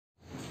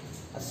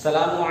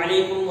Assalamu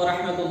alaikum wa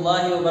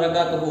rahmatullahi wa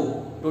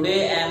barakatuhu.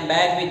 Today I am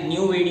back with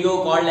new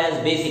video called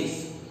as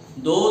Basics.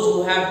 Those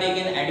who have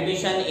taken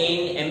admission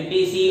in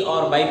MPC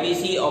or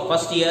BPC of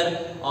first year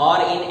or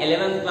in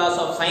 11th class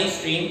of science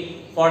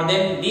stream, for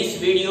them this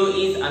video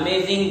is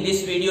amazing.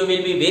 This video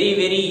will be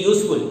very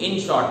useful in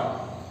short.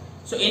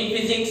 So in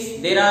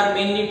physics there are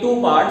mainly two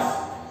parts.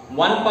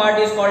 One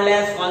part is called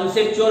as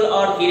conceptual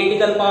or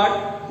theoretical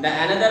part. The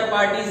another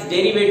part is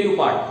derivative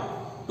part.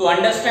 To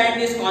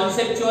understand this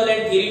conceptual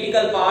and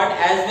theoretical part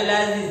as well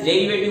as this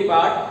derivative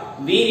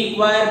part, we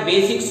require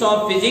basics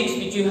of physics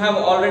which you have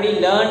already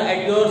learned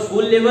at your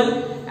school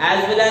level,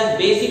 as well as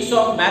basics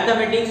of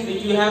mathematics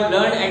which you have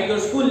learned at your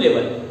school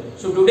level.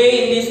 So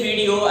today in this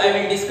video I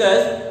will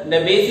discuss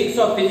the basics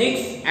of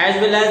physics as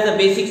well as the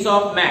basics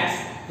of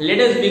maths. Let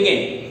us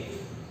begin.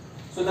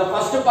 So the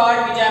first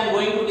part which I am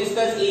going to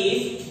discuss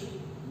is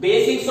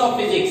basics of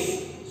physics.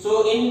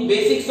 So in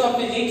basics of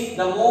physics,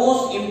 the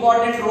most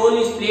important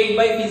role is played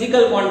by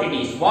physical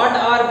quantities. What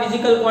are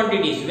physical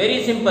quantities?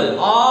 Very simple.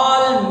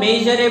 All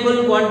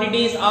measurable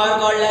quantities are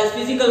called as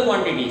physical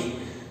quantities,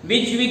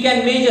 which we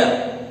can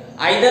measure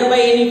either by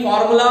any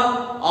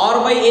formula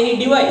or by any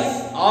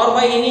device or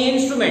by any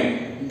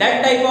instrument.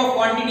 That type of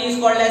quantity is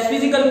called as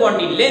physical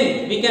quantity.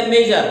 Length we can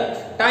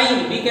measure,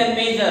 time we can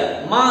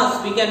measure,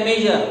 mass we can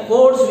measure,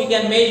 force we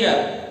can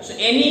measure. So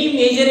any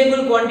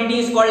measurable quantity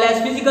is called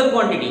as physical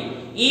quantity.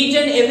 Each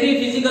and every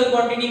physical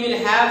quantity will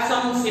have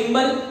some symbol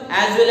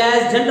as well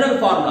as general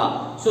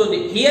formula. So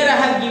here I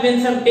have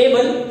given some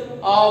table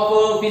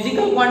of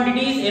physical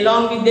quantities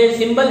along with their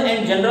symbol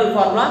and general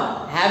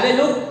formula. Have a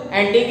look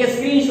and take a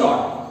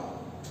screenshot.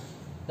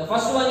 The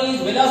first one is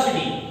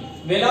velocity.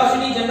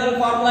 Velocity general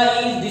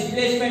formula is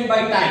displacement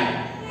by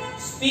time.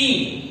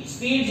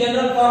 Speed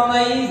general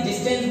formula is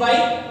distance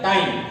by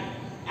time.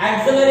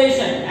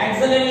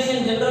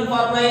 Acceleration general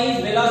formula is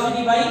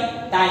velocity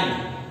by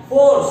time.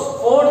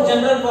 Force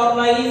general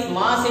formula is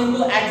mass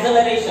into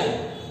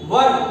acceleration.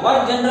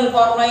 Work general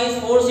formula is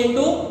force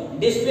into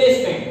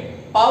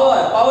displacement.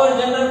 Power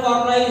general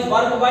formula is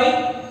work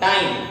by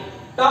time.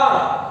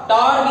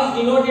 Torque is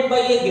denoted by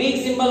a Greek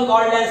symbol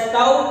called as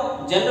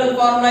tau. General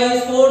formula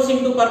is force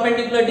into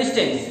perpendicular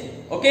distance.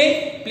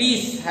 Okay,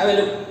 please have a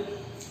look.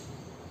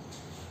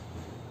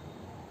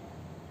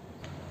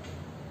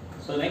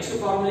 So next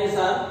formulas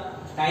are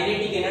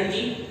kinetic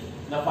energy.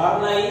 The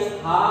formula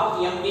is half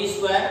mv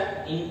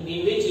square, in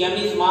which m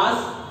is mass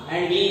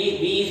and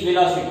v is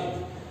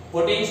velocity.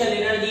 Potential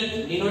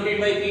energy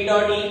denoted by P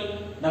dot E.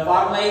 The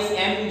formula is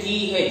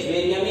mgh,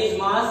 where m is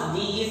mass,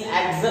 g is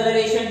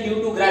acceleration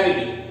due to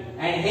gravity,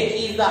 and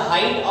h is the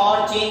height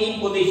or change in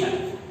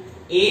position.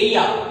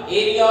 Area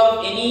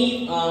of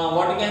any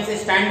what you can say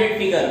standard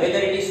figure, whether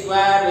it is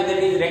square, whether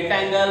it is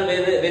rectangle,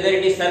 whether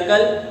it is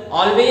circle.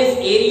 Always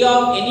area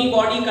of any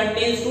body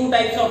contains two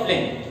types of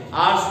length.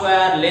 R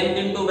square, length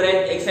into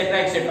breadth,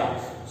 etc.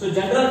 So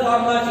general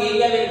formula of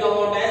area will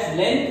come out as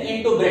length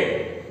into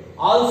breadth.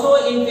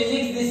 Also in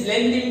physics this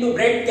length into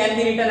breadth can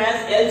be written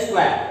as L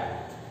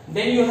square.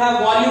 Then you have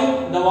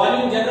volume. The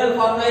volume general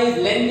formula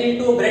is length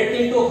into breadth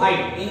into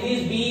height. In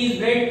this B is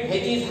breadth,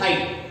 H is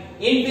height.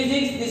 In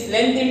physics this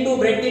length into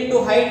breadth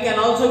into height can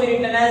also be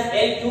written as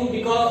L cube,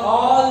 because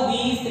all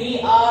these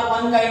three are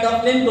one kind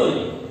of length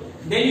only.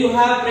 Then you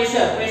have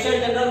pressure. Pressure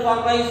general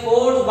formula is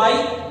force by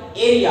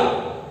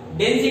area.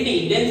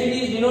 Density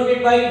is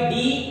denoted by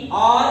D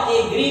or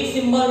a Greek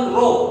symbol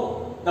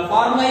rho. The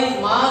formula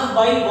is mass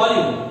by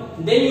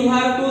volume. Then you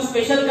have two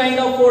special kind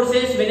of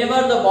forces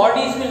whenever the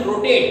bodies will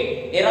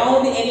rotate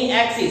around any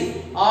axis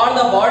or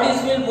the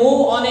bodies will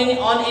move on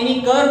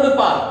any curved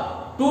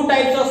path. Two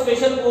types of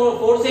special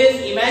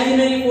forces,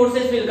 imaginary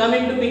forces will come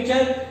into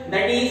picture,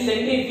 that is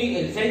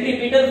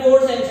centripetal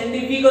force and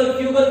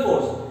centrifugal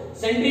force.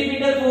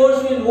 Centripetal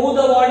force will move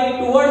the body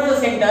towards the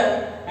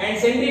center, and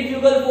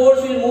centrifugal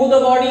force will move the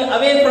body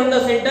away from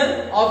the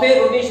center of a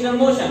rotational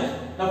motion.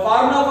 The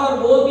formula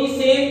for both is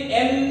same,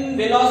 m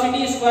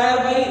velocity square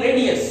by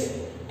radius,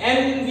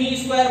 mv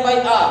square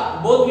by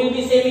r. Both will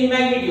be same in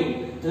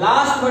magnitude.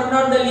 Last but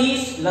not the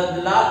least,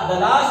 the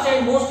last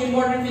and most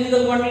important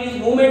physical quantity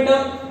is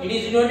momentum. It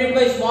is denoted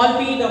by small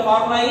p. The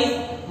formula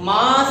is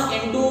mass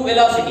into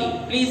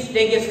velocity. Please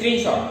take a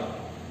screenshot.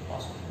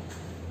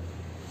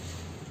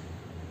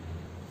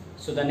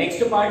 So the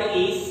next part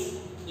is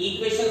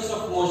equations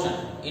of motion.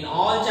 In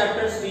all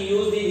chapters we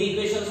use these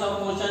equations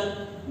of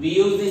motion, we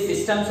use these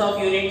systems of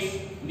units,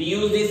 we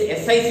use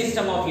this SI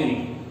system of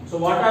unit. So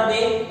what are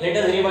they?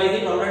 Let us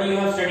revise it. Already you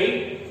have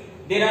studied.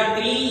 There are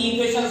three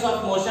equations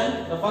of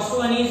motion. The first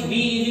one is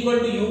V is equal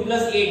to u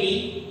plus at,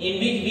 in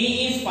which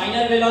V is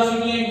final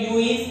velocity and u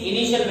is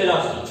initial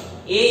velocity.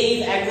 A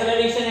is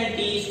acceleration and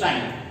t is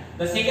time.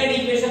 The second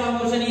equation of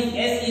motion is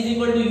S is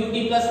equal to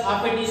ut plus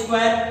half a t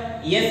square.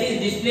 S is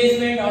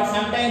displacement, or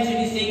sometimes it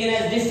is taken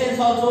as distance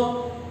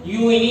also.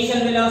 U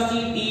initial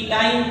velocity, t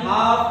time,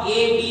 half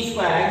a t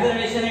square,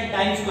 acceleration and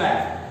time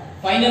square.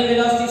 Final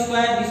velocity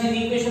square, this is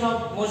equation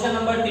of motion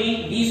number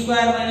 3. V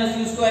square minus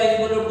u square is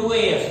equal to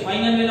 2as.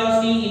 Final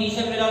velocity,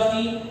 initial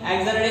velocity,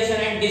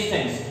 acceleration and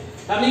distance.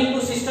 Coming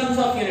to systems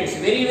of units,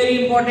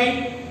 very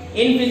important.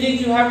 In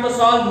physics, you have to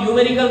solve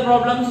numerical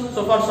problems.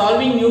 So for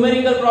solving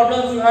numerical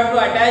problems, you have to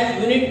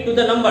attach unit to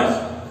the numbers.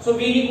 So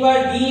we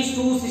require these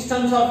two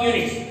systems of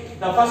units.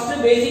 The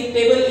first basic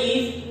table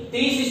is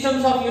three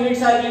systems of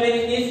units are given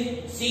in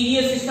this: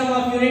 CGS system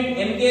of unit,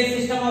 MKS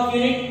system of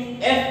unit,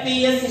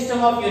 FPS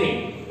system of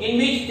unit, in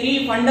which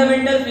three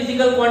fundamental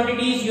physical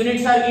quantities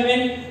units are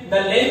given.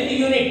 The length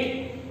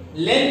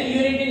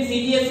unit in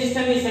CGS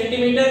system is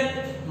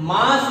centimeter,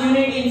 mass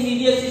unit in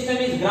CGS system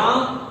is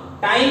gram,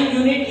 time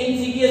unit in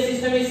CGS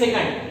system is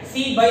second.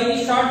 See, by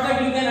this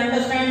shortcut you can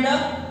understand the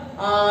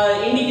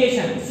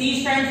indication.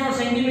 C stands for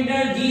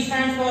centimeter, G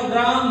stands for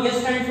gram, S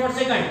stands for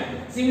second.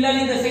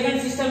 Similarly, the second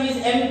system is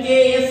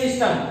MKS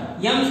system.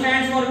 M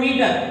stands for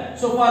meter.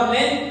 So for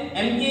length,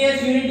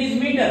 MKS unit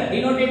is meter,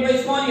 denoted by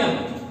small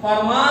m.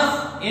 For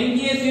mass,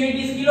 MKS unit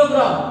is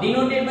kilogram,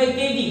 denoted by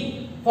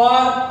kg. For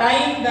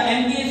time, the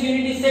MKS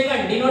unit is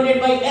second,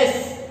 denoted by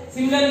s.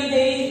 Similarly,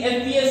 there is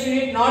FPS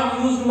unit, not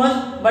used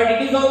much, but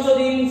it is also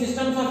there in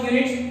systems of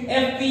units.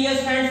 FPS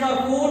stands for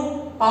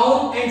foot,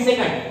 pound and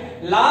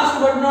second.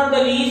 Last but not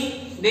the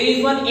least, there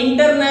is one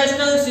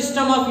international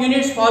system of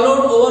units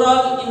followed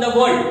overall in the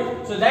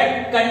world. So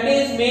that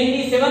contains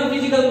mainly 7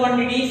 physical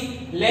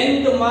quantities: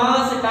 length,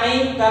 mass,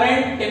 time,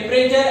 current,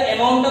 temperature,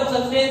 amount of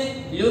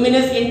substance,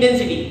 luminous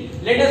intensity.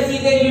 Let us see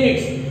their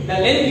units. The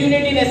length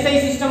unit in SI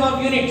system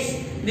of units.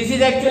 This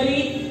is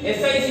actually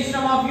SI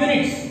system of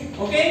units.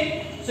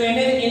 Okay. So in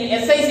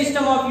SI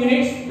system of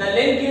units, the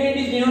length unit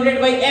is denoted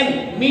by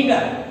m,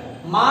 meter.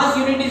 Mass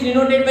unit is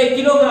denoted by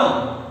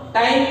kilogram.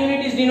 Time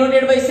unit is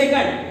denoted by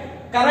second.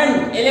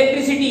 Current,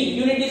 electricity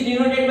unit is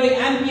denoted by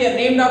ampere,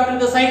 named after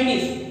the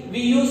scientist. We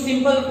use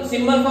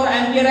symbol for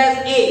ampere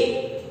as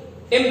A.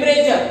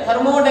 Temperature,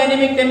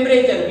 thermodynamic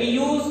temperature, we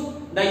use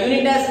the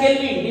unit as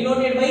Kelvin,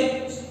 denoted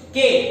by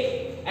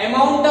K.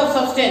 Amount of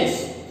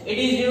substance, it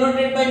is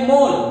denoted by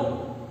mole.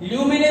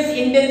 Luminous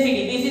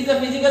intensity, this is the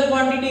physical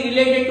quantity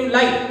related to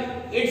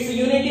light. Its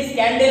unit is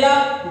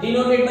candela,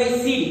 denoted by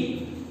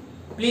CD.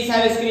 Please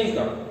have a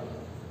screenshot.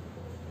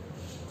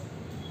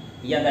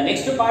 Yeah, the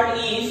next part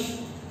is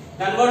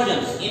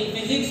conversions. In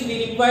physics,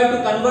 we require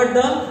to convert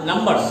the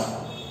numbers.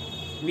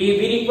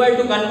 We require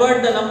to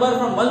convert the number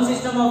from one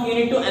system of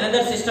unit to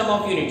another system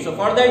of unit. So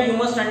for that, you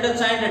must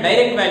understand the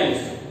direct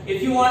values.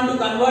 If you want to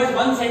convert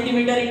 1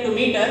 centimeter into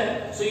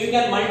meter, so you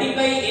can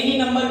multiply any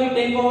number with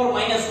 10 power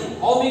minus 2.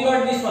 How we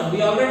got this one?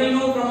 We already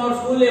know from our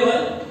school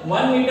level,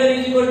 1 meter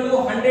is equal to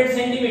 100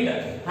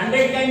 centimeter.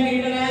 100 can be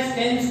written as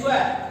 10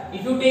 square.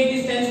 If you take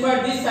this 10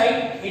 square this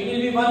side, it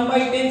will be 1 by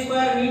 10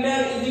 square meter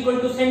is equal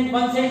to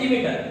 1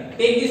 centimeter.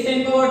 Take this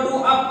 10 power 2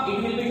 up,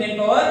 it will be 10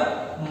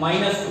 power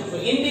minus 2. So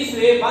in this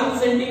way, 1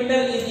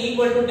 centimeter is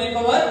equal to 10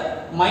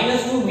 power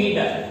minus 2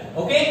 meter.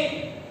 Okay.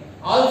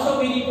 Also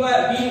we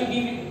require,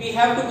 we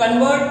have to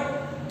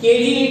convert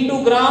kg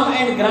into gram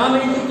and gram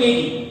into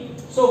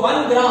kg. So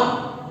 1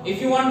 gram,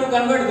 if you want to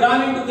convert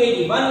gram into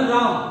kg, 1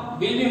 gram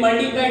will be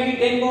multiplied with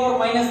 10 power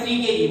minus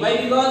 3 kg. Why?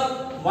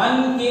 Because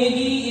 1 kg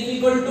is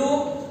equal to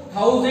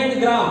 1000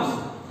 grams.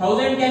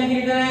 1000 can be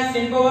written as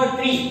 10 power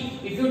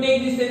 3. If you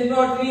take this 10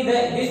 power 3,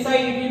 this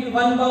side it will be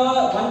 1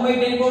 by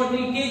 10 power 3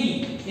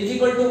 kg is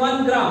equal to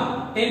 1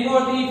 gram. 10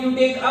 power 3 if you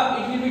take up,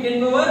 it will be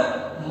 10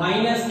 power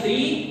minus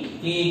 3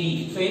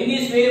 kg. So in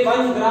this way,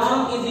 1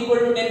 gram is equal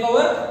to 10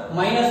 power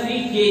minus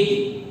 3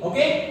 kg.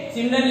 Okay.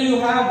 Similarly, you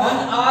have 1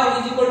 hour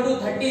is equal to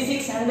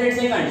 3600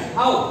 seconds.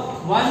 How?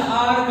 1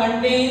 hour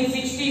contains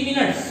 60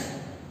 minutes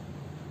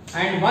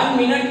and 1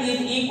 minute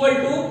is equal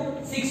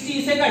to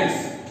 60 seconds.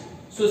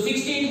 So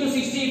 60 into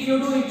 60 if you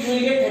do, you will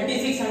get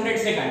 3600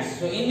 seconds.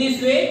 So in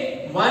this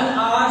way, 1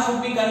 hour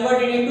should be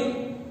converted into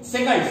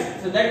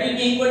seconds. So that will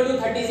be equal to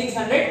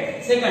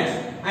 3600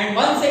 seconds. And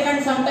 1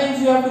 second sometimes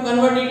you have to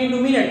convert it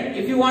into minute.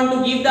 If you want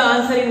to give the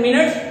answer in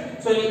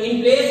minutes, so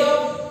in place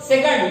of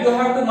second, you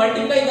have to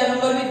multiply the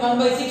number with 1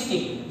 by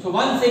 60. So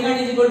 1 second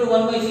is equal to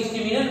 1 by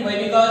 60 minutes.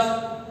 Why? Because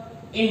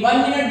in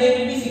 1 minute there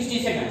will be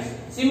 60 seconds.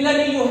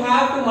 Similarly, you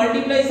have to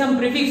multiply some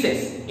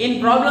prefixes. In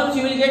problems,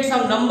 you will get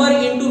some number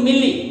into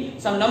milli,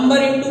 some number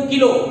into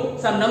kilo,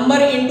 some number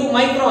into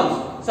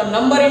microns, some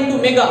number into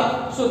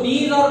mega. So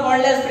these are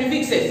called as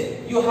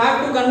prefixes. You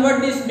have to convert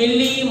this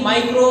milli,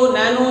 micro,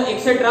 nano,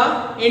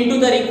 etc. into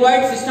the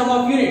required system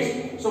of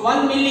units. So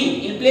 1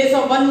 milli, in place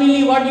of 1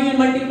 milli, what you will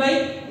multiply?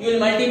 You will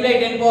multiply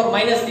 10 power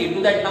minus 3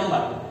 to that number.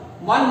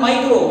 1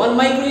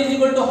 micro is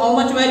equal to how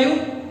much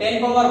value?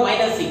 10 power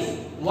minus 6.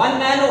 1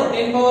 nano,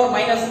 10 power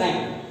minus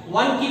 9.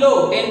 1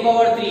 kilo, 10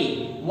 power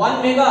 3.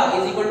 1 mega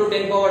is equal to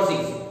 10 power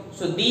 6.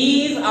 So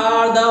these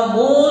are the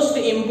most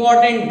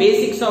important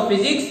basics of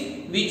physics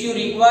which you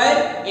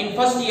require in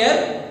first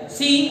year.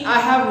 See, I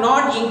have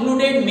not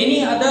included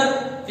many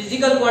other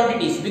physical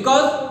quantities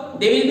because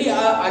they will be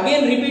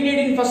again repeated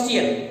in first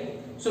year.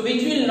 So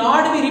which will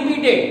not be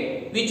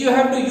repeated, which you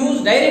have to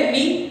use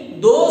directly,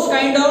 those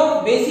kind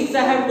of basics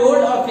I have told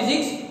of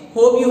physics.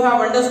 Hope you have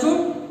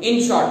understood.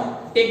 In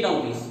short, take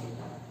down please.